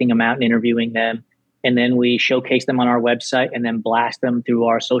of checking them out and interviewing them. And then we showcase them on our website and then blast them through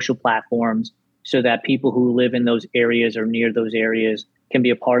our social platforms, so that people who live in those areas or near those areas can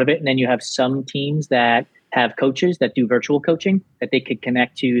be a part of it. And then you have some teams that have coaches that do virtual coaching that they could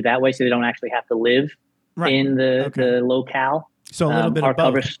connect to that way, so they don't actually have to live in the locale. So a little bit of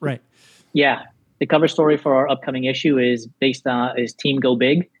both, right? Yeah. The cover story for our upcoming issue is Team Go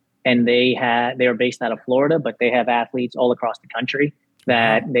Big. And they are based out of Florida, but they have athletes all across the country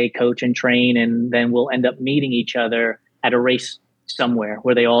that they coach and train. And then we'll end up meeting each other at a race somewhere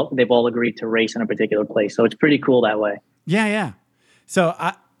where they've all agreed to race in a particular place. So it's pretty cool that way. Yeah. So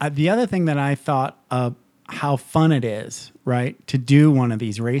the other thing that I thought of how fun it is, right, to do one of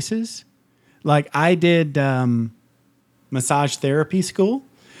these races. Like I did massage therapy school.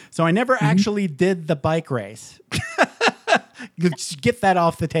 So I never actually did the bike race. Get that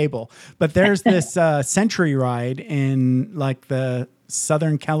off the table. But there's this century ride in like the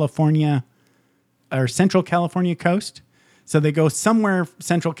Southern California or Central California coast. So they go somewhere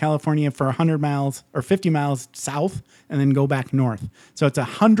Central California for 100 miles or 50 miles south and then go back north. So it's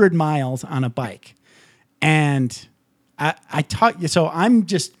 100 miles on a bike. And I taught you. So I'm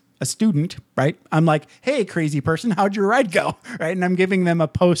just a student, right? I'm like, hey, crazy person, how'd your ride go? Right. And I'm giving them a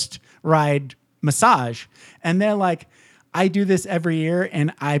post-ride massage. And they're like, I do this every year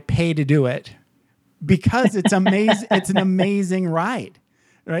and I pay to do it because it's amazing. It's an amazing ride.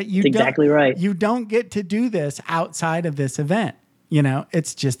 Right. That's exactly right. You don't get to do this outside of this event.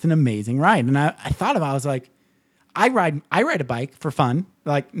 It's just an amazing ride. And I thought about it, I was like, I ride a bike for fun,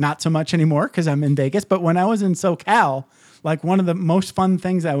 like not so much anymore because I'm in Vegas. But when I was in SoCal, like one of the most fun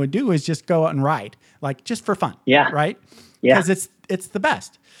things I would do is just go out and ride, like just for fun. Yeah. Right. Yeah. Because it's the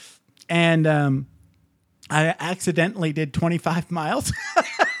best. And I accidentally did 25 miles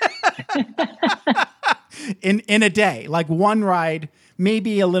in a day, like one ride.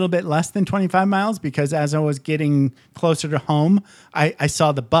 Maybe a little bit less than 25 miles because as I was getting closer to home, I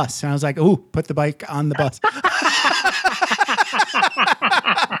saw the bus and I was like, ooh, put the bike on the bus.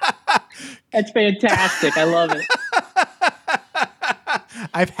 That's fantastic. I love it.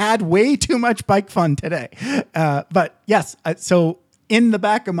 I've had way too much bike fun today. But yes, so in the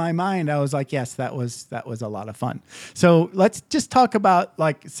back of my mind, I was like, yes, that was a lot of fun. So let's just talk about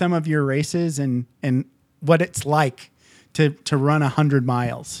like some of your races and what it's like to run 100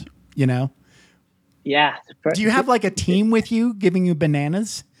 miles, Yeah. Do you have like a team with you giving you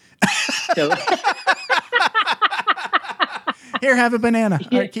bananas? So, Here, have a banana.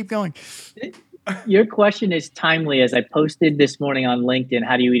 All right, keep going. Your question is timely, as I posted this morning on LinkedIn.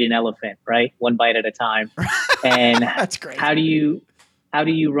 How do you eat an elephant? Right, one bite at a time. And that's great. How do you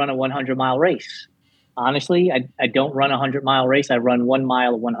run a 100-mile race? Honestly, I don't run a 100-mile race. I run 1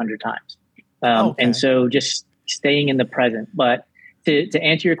 mile 100 times. And so just staying in the present. But to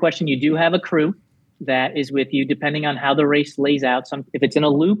answer your question, you do have a crew that is with you, depending on how the race lays out. If it's in a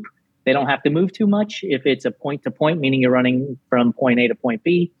loop, they don't have to move too much. If it's a point to point, meaning you're running from point A to point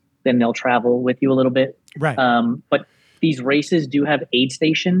B, then they'll travel with you a little bit. Right. But these races do have aid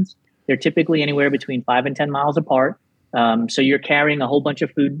stations. They're typically anywhere between 5 and 10 miles apart. So you're carrying a whole bunch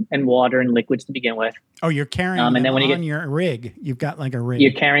of food and water and liquids to begin with. Oh, you're carrying them on your rig. You've got like a rig.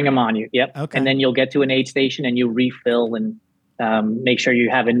 You're carrying them on you. Yep. Okay. And then you'll get to an aid station and you refill and make sure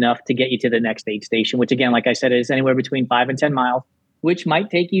you have enough to get you to the next aid station, which again, like I said, is anywhere between 5 and 10 miles, which might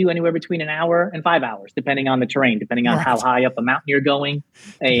take you anywhere between an hour and 5 hours, depending on the terrain, depending on how high up a mountain you're going,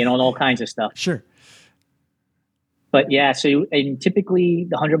 and all kinds of stuff. Sure. But yeah, and typically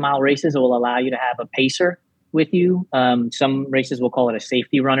the 100-mile races will allow you to have a pacer with you. Some races will call it a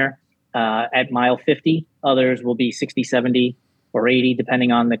safety runner at mile 50. Others will be 60, 70, or 80,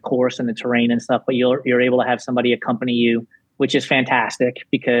 depending on the course and the terrain and stuff. But you're able to have somebody accompany you, which is fantastic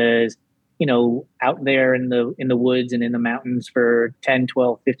because out there in the woods and in the mountains for 10,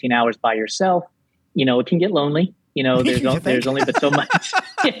 12, 15 hours by yourself, it can get lonely. There's only but so much.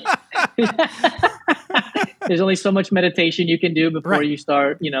 There's only so much meditation you can do before you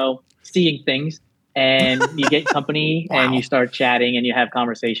start, seeing things, and you get company and you start chatting and you have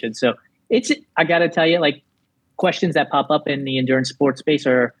conversations. So I got to tell you, like, questions that pop up in the endurance sports space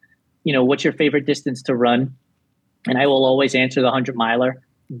are, what's your favorite distance to run? And I will always answer the 100-miler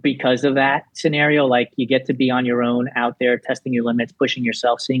because of that scenario. Like, you get to be on your own out there, testing your limits, pushing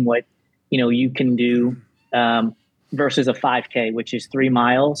yourself, seeing what, you can do, versus a 5K, which is 3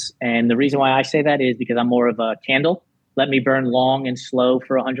 miles. And the reason why I say that is because I'm more of a candle. Let me burn long and slow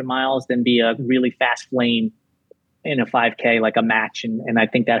for 100 miles than be a really fast flame in a 5K, like a match. And I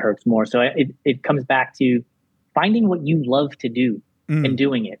think that hurts more. So it comes back to finding what you love to do and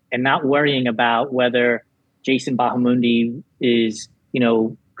doing it, and not worrying about whether Jason Bahamundi is,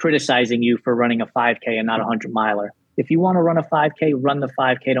 criticizing you for running a 5K and not a 100-miler. If you want to run a 5K, run the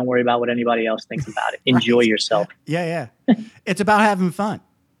 5K. Don't worry about what anybody else thinks about it. Enjoy yourself. Yeah. It's about having fun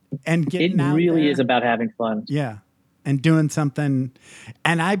and getting out there. It really is about having fun. Yeah. And doing something.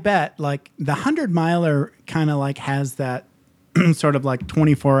 And I bet, like, the 100-miler kind of like has that sort of like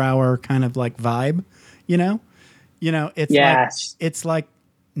 24-hour kind of like vibe, it's like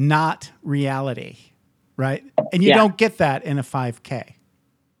not reality, right? And you don't get that in a 5K.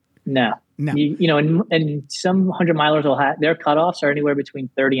 No. And some 100-milers will have their cutoffs are anywhere between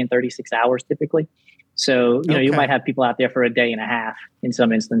 30 and 36 hours typically. So, you might have people out there for a day and a half in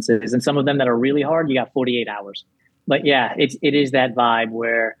some instances. And some of them that are really hard, you got 48 hours. But yeah, it is that vibe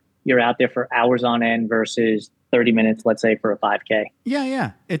where you're out there for hours on end versus 30 minutes, let's say, for a 5K.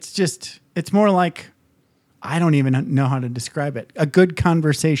 Yeah. It's more like, I don't even know how to describe it. A good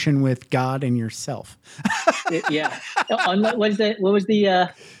conversation with God and yourself. Yeah. What was the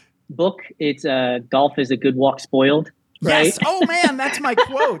book? It's golf is a good walk spoiled, right? Yes. Oh man, that's my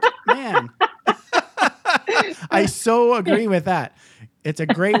quote. Man. I so agree with that. It's a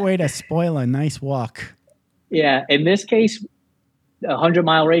great way to spoil a nice walk. Yeah. In this case, a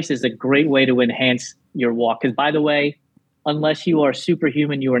 100-mile race is a great way to enhance your walk. Because, by the way, unless you are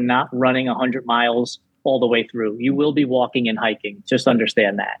superhuman, you are not running 100 miles all the way through. You will be walking and hiking. Just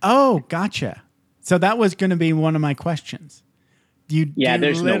understand that. Oh, gotcha. So that was going to be one of my questions. Do you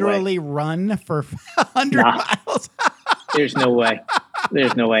literally run for 100 miles? There's no way.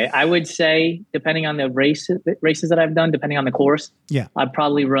 There's no way. I would say, depending on the races that I've done, depending on the course, I'd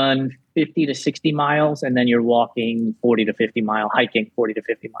probably run 50 to 60 miles, and then you're walking 40 to 50 miles, hiking 40 to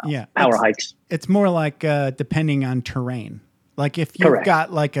 50 miles. Yeah, power hikes. It's more like depending on terrain. Like if you've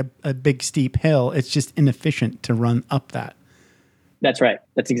got like a big steep hill, it's just inefficient to run up that. That's right.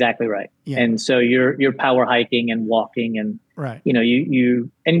 That's exactly right. Yeah. And so you're power hiking and walking, and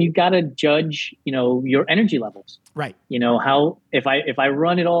you got to judge, your energy levels. Right. How if I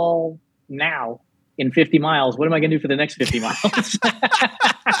run it all now in 50 miles, what am I going to do for the next 50 miles?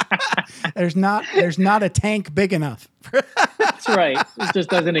 There's not a tank big enough. That's right. It just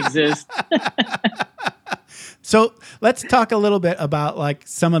doesn't exist. So let's talk a little bit about like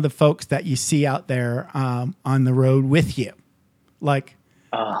some of the folks that you see out there on the road with you. Like,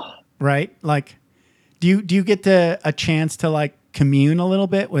 right? Like, do you get a chance to like commune a little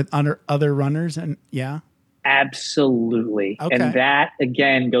bit with other runners? And absolutely. Okay. And that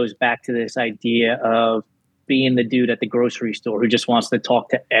again goes back to this idea of being the dude at the grocery store who just wants to talk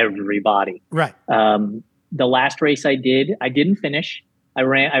to everybody. Right. The last race I didn't finish. I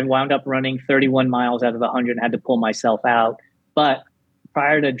wound up running 31 miles out of the 100 and had to pull myself out. But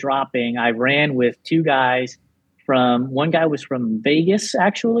prior to dropping, I ran with two guys. One guy was from Vegas,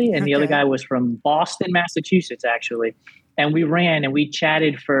 actually, and the other guy was from Boston, Massachusetts, actually. And we ran and we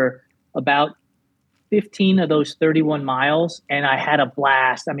chatted for about 15 of those 31 miles, and I had a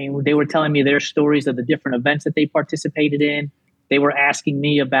blast. I mean, they were telling me their stories of the different events that they participated in. They were asking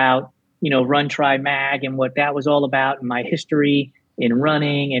me about, Run, Try, Mag and what that was all about and my history in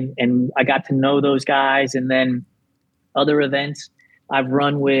running. And I got to know those guys. And then other events I've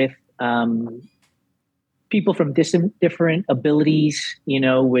run with, people from different abilities,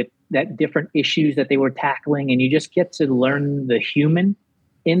 with that different issues that they were tackling. And you just get to learn the human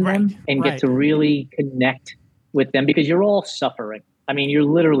in them and get to really connect with them because you're all suffering. I mean, you're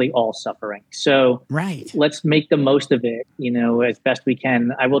literally all suffering. So let's make the most of it, as best we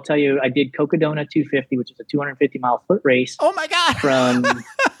can. I will tell you, I did Cocodona 250, which is a 250-mile foot race. Oh my God.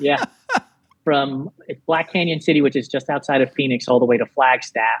 From Black Canyon City, which is just outside of Phoenix, all the way to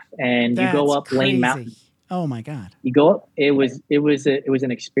Flagstaff. And you go up Lane Mountain. Oh my God. You go up, it was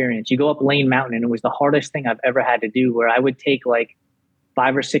an experience. You go up Lane Mountain, and it was the hardest thing I've ever had to do, where I would take like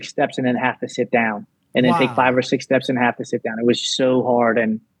 5 or 6 steps and then have to sit down, and then take 5 or 6 steps and have to sit down. It was so hard.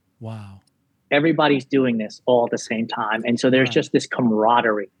 And wow, everybody's doing this all at the same time. And so there's just this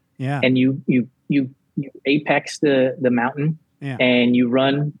camaraderie. Yeah. And you apex the mountain, and you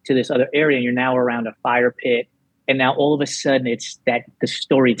run to this other area, and you're now around a fire pit. And now all of a sudden it's the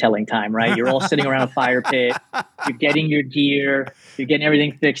storytelling time, right? You're all sitting around a fire pit, you're getting your gear, you're getting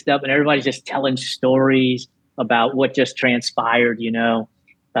everything fixed up, and everybody's just telling stories about what just transpired, and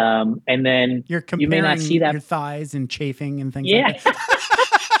then you may not see that your thighs and chafing and things like that.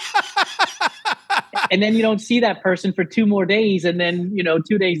 And then you don't see that person for 2 more days. And then,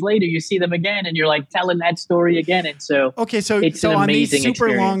 2 days later, you see them again and you're like telling that story again. And so, it's an on amazing these super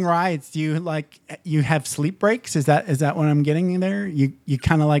experience. long rides, do you have sleep breaks? Is that what I'm getting there? You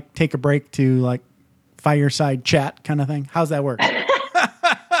kind of like take a break to like fireside chat kind of thing. How's that work?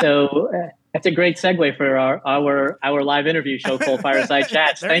 So that's a great segue for our live interview show called Fireside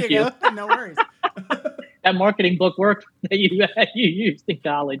Chats. Thank you. No worries. That marketing book worked that you used in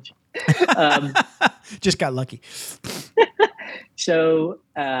college. Just got lucky. So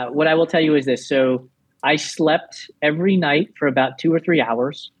what I will tell you is this. So I slept every night for about 2 or 3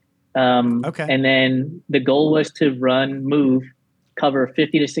 hours. Okay. And then the goal was to cover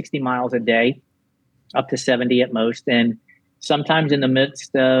 50 to 60 miles a day, up to 70 at most. And sometimes in the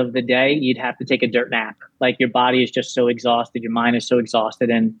midst of the day, you'd have to take a dirt nap. Like your body is just so exhausted, your mind is so exhausted.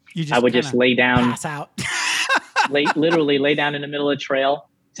 And I would just lay down, pass out, literally lay down in the middle of the trail,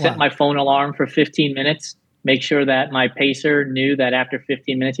 set my phone alarm for 15 minutes, make sure that my pacer knew that after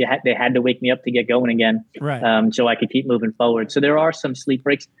 15 minutes, they had to wake me up to get going again. Right. So I could keep moving forward. So there are some sleep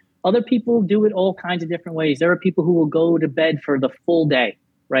breaks. Other people do it all kinds of different ways. There are people who will go to bed for the full day,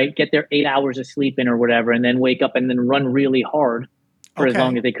 right? Get their 8 hours of sleep in or whatever, and then wake up and then run really hard for as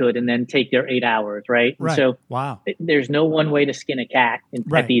long as they could, and then take their 8 hours, right? Right. So wow, there's no one way to skin a cat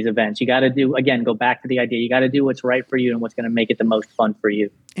at these events. You got to go back to the idea. You got to do what's right for you and what's going to make it the most fun for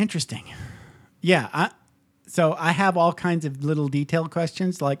you. Interesting. Yeah. So I have all kinds of little detailed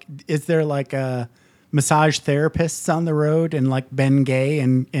questions. Like, is there like a massage therapists on the road and like Bengay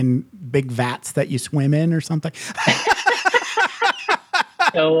and big vats that you swim in or something?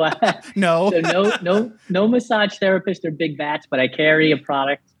 So no, no massage therapist or big vats, but I carry a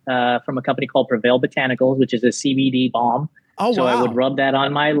product from a company called Prevail Botanicals, which is a CBD balm. Oh, so wow. I would rub that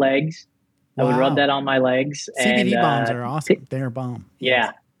on my legs. CBD bombs are awesome. They're a bomb.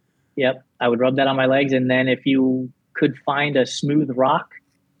 Yeah. Yep. I would rub that on my legs. And then if you could find a smooth rock,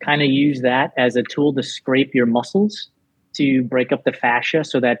 kind of use that as a tool to scrape your muscles to break up the fascia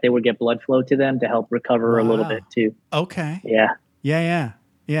so that they would get blood flow to them to help recover a little bit too. Okay. Yeah.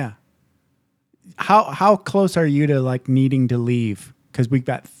 Yeah. How close are you to like needing to leave? Because we've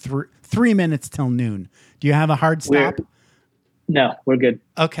got 3 minutes till noon. Do you have a hard stop? No, we're good.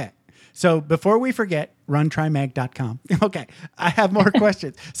 Okay. So before we forget, runtrimag.com. Okay. I have more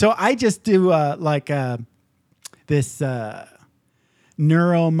questions. So I just do this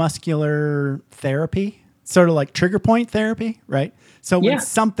neuromuscular therapy, sort of like trigger point therapy, right? So when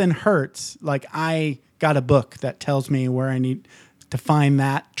something hurts, like I got a book that tells me where I need to find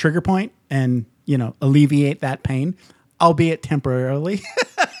that trigger point and, alleviate that pain, albeit temporarily.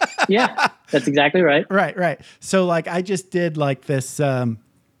 Yeah, that's exactly right. Right. So like I just did like this,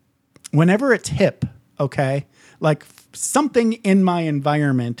 whenever it's hip, okay, like something in my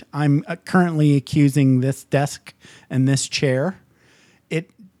environment, I'm currently accusing this desk and this chair,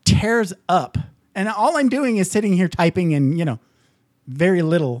 it tears up. And all I'm doing is sitting here typing and, very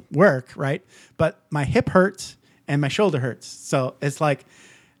little work, right? But my hip hurts and my shoulder hurts. So it's like,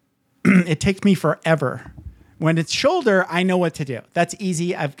 it takes me forever. When it's shoulder, I know what to do. That's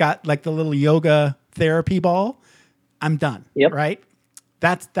easy. I've got like the little yoga therapy ball. I'm done. Yep. Right?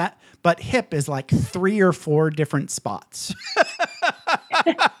 That's that. But hip is like 3 or 4 different spots.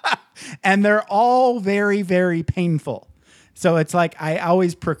 And they're all very, very painful. So it's like I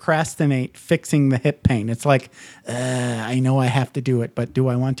always procrastinate fixing the hip pain. It's like, I know I have to do it, but do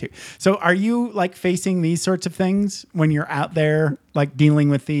I want to? So are you like facing these sorts of things when you're out there, like dealing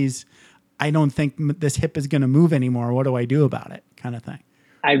with these, I don't think this hip is going to move anymore. What do I do about it kind of thing?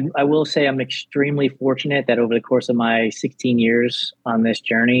 I will say I'm extremely fortunate that over the course of my 16 years on this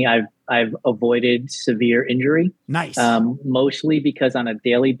journey, I've avoided severe injury. Nice. Mostly because on a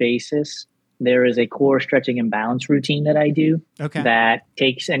daily basis, there is a core stretching and balance routine that I do that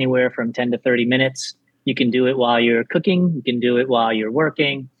takes anywhere from 10 to 30 minutes. You can do it while you're cooking. You can do it while you're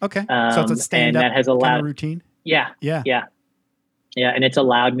working. Okay. So it's a stand-up that has allowed, kind of routine? Yeah. And it's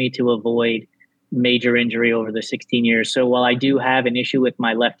allowed me to avoid major injury over the 16 years. So while I do have an issue with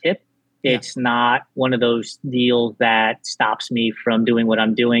my left hip, It's not one of those deals that stops me from doing what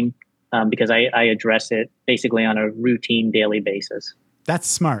I'm doing because I address it basically on a routine daily basis. That's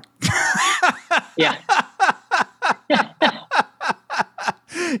smart. Yeah.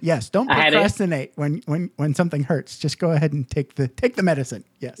 Yes, don't procrastinate when something hurts. Just go ahead and take the medicine.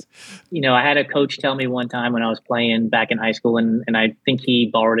 Yes. I had a coach tell me one time when I was playing back in high school, and I think he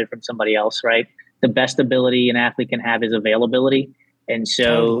borrowed it from somebody else, right? The best ability an athlete can have is availability. And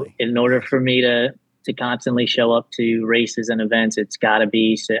so in order for me to constantly show up to races and events, I got to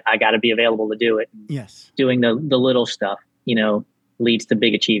be available to do it. Yes. Doing the little stuff, leads to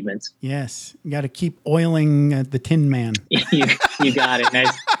big achievements. Yes. You got to keep oiling the Tin Man. you got it. And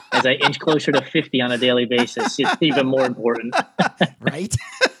as I inch closer to 50 on a daily basis, it's even more important. Right.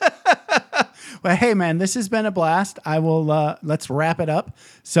 Well, hey man, this has been a blast. I will, let's wrap it up.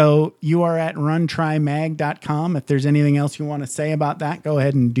 So you are at runtrymag.com. If there's anything else you want to say about that, go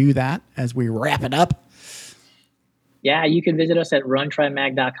ahead and do that as we wrap it up. Yeah, you can visit us at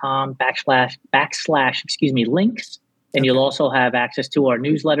runtrymag.com / links. And you'll also have access to our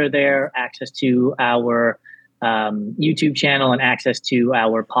newsletter there, access to our YouTube channel, and access to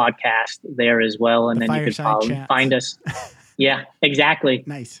our podcast there as well. And then you can find us. Yeah, exactly.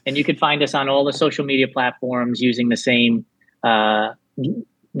 Nice. And you can find us on all the social media platforms using the same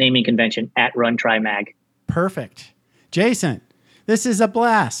naming convention at RunTryMag. Perfect. Jason, this is a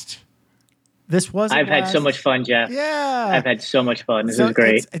blast. I've had so much fun, Jeff. Yeah. I've had so much fun. This is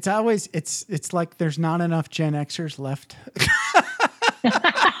great. It's always, it's like there's not enough Gen Xers left.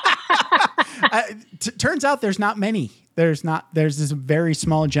 Turns out there's not many. There's this very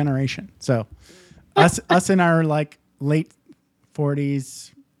small generation. So us in our like late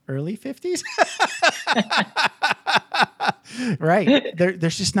 40s, early 50s. Right.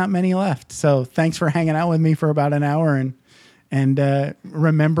 There's just not many left. So thanks for hanging out with me for about an hour and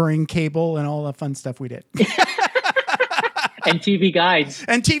remembering cable and all the fun stuff we did. And TV guides.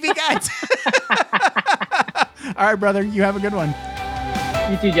 All right, brother. You have a good one.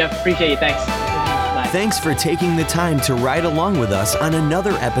 You too, Jeff. Appreciate you. Thanks. Bye. Thanks for taking the time to ride along with us on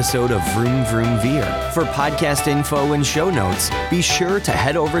another episode of Vroom Vroom Veer. For podcast info and show notes, be sure to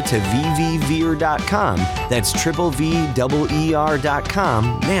head over to vvveer.com. That's VVER.com.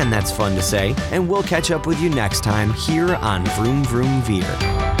 Man, that's fun to say. And we'll catch up with you next time here on Vroom Vroom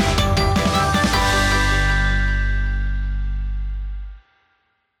Veer.